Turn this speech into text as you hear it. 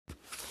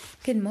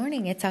Good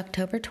morning. It's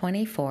October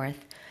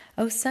 24th.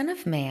 O Son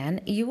of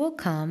Man, you will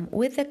come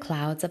with the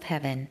clouds of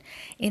heaven.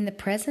 In the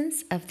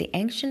presence of the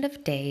Ancient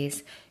of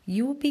Days,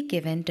 you will be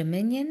given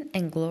dominion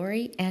and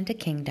glory and a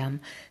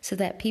kingdom, so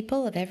that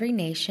people of every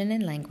nation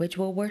and language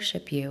will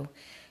worship you.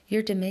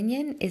 Your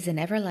dominion is an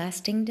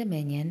everlasting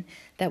dominion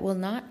that will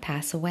not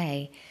pass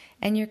away,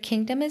 and your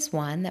kingdom is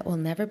one that will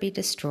never be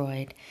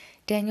destroyed.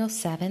 Daniel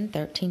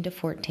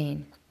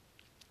 7:13-14.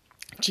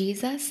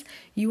 Jesus,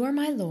 you are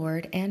my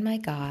Lord and my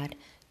God.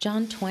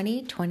 John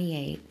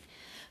 20:28.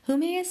 Who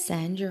may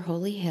ascend your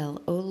holy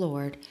hill, O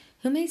Lord?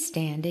 Who may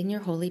stand in your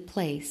holy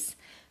place?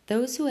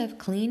 Those who have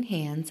clean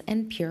hands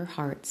and pure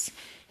hearts,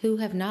 who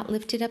have not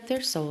lifted up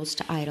their souls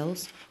to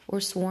idols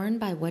or sworn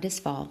by what is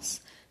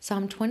false.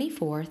 Psalm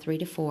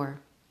 24:3-4.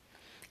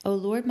 O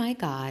Lord my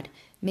God,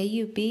 may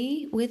you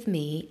be with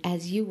me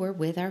as you were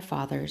with our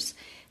fathers.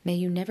 May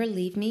you never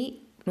leave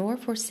me nor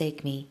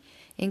forsake me.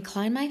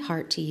 Incline my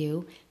heart to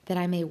you, that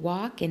I may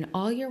walk in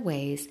all your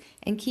ways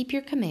and keep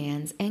your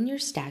commands and your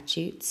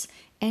statutes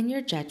and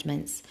your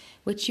judgments,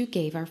 which you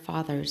gave our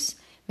fathers.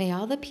 May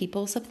all the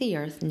peoples of the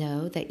earth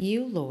know that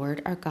you,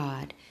 Lord, are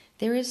God.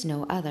 There is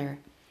no other.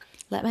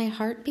 Let my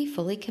heart be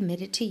fully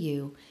committed to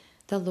you,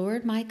 the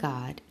Lord my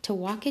God, to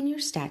walk in your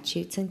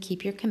statutes and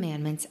keep your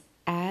commandments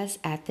as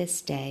at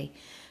this day.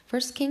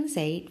 1 Kings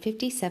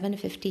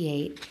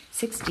 8:57-58,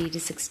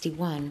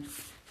 60-61.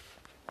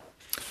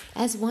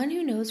 As one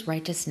who knows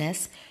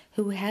righteousness,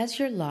 who has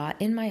your law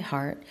in my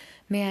heart,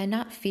 may I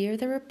not fear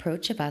the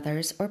reproach of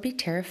others or be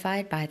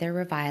terrified by their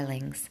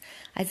revilings.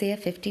 Isaiah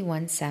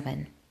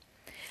 51:7.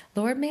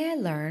 Lord, may I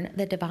learn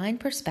the divine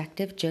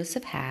perspective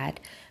Joseph had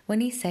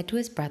when he said to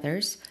his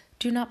brothers,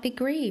 "Do not be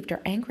grieved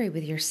or angry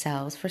with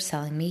yourselves for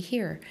selling me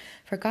here,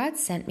 for God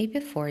sent me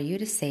before you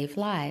to save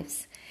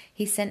lives.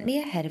 He sent me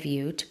ahead of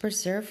you to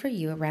preserve for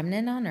you a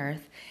remnant on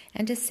earth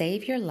and to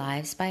save your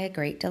lives by a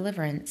great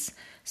deliverance.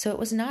 So it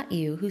was not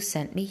you who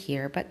sent me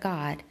here, but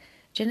God."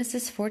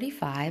 Genesis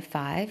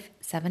 45:5,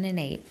 7, and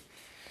 8.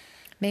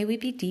 May we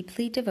be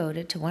deeply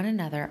devoted to one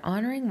another,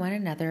 honoring one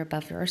another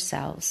above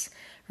ourselves.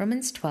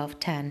 Romans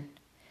 12:10.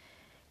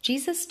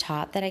 Jesus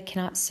taught that I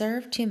cannot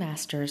serve two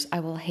masters. I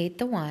will hate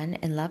the one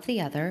and love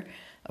the other,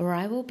 or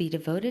I will be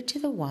devoted to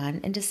the one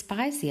and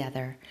despise the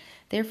other.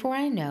 Therefore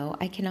I know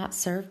I cannot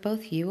serve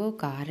both you, O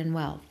God, and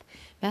wealth.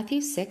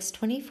 Matthew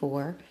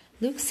 6:24,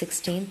 Luke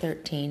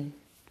 16:13.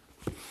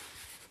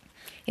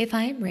 If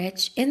I am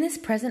rich in this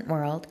present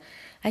world,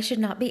 I should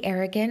not be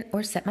arrogant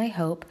or set my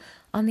hope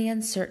on the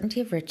uncertainty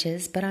of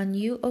riches, but on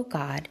you, O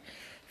God,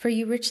 for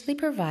you richly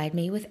provide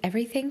me with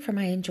everything for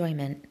my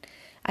enjoyment.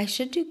 I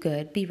should do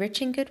good, be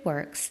rich in good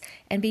works,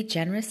 and be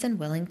generous and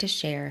willing to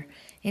share.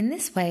 In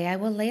this way I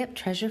will lay up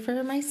treasure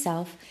for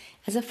myself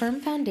as a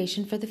firm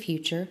foundation for the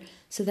future,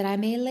 so that I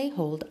may lay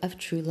hold of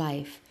true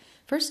life.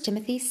 1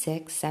 Timothy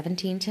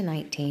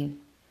 6:17-19.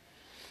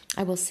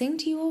 I will sing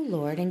to you, O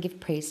Lord, and give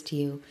praise to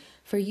you,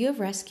 for you have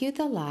rescued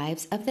the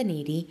lives of the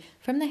needy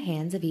from the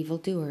hands of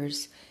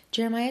evildoers.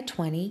 Jeremiah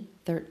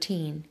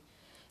 20:13.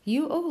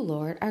 You, O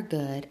Lord, are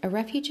good, a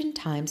refuge in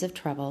times of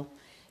trouble.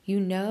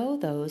 You know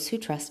those who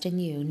trust in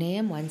you.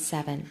 Nahum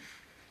 1:7.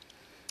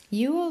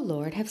 You, O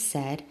Lord, have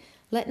said,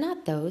 let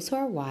not those who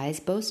are wise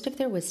boast of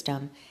their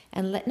wisdom,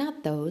 and let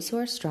not those who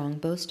are strong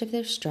boast of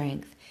their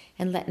strength,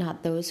 and let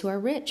not those who are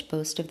rich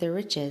boast of their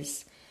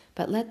riches.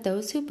 But let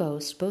those who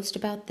boast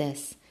about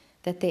this,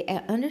 that they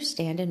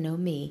understand and know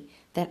me,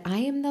 that I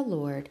am the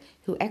Lord,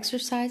 who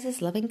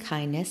exercises loving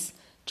kindness,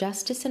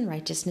 justice, and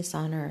righteousness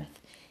on earth.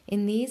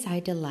 In these I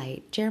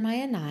delight.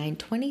 Jeremiah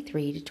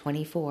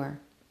 9:23-24.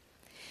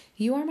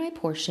 You are my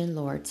portion,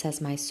 Lord,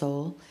 says my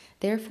soul.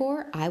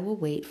 Therefore I will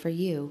wait for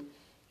you.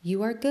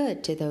 You are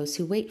good to those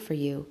who wait for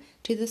you.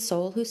 To the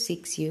soul who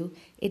seeks you,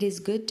 it is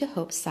good to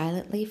hope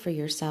silently for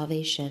your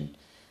salvation.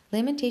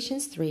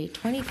 Lamentations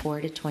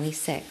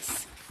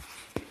 3:24-26.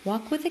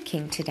 Walk with the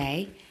King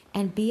today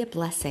and be a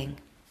blessing.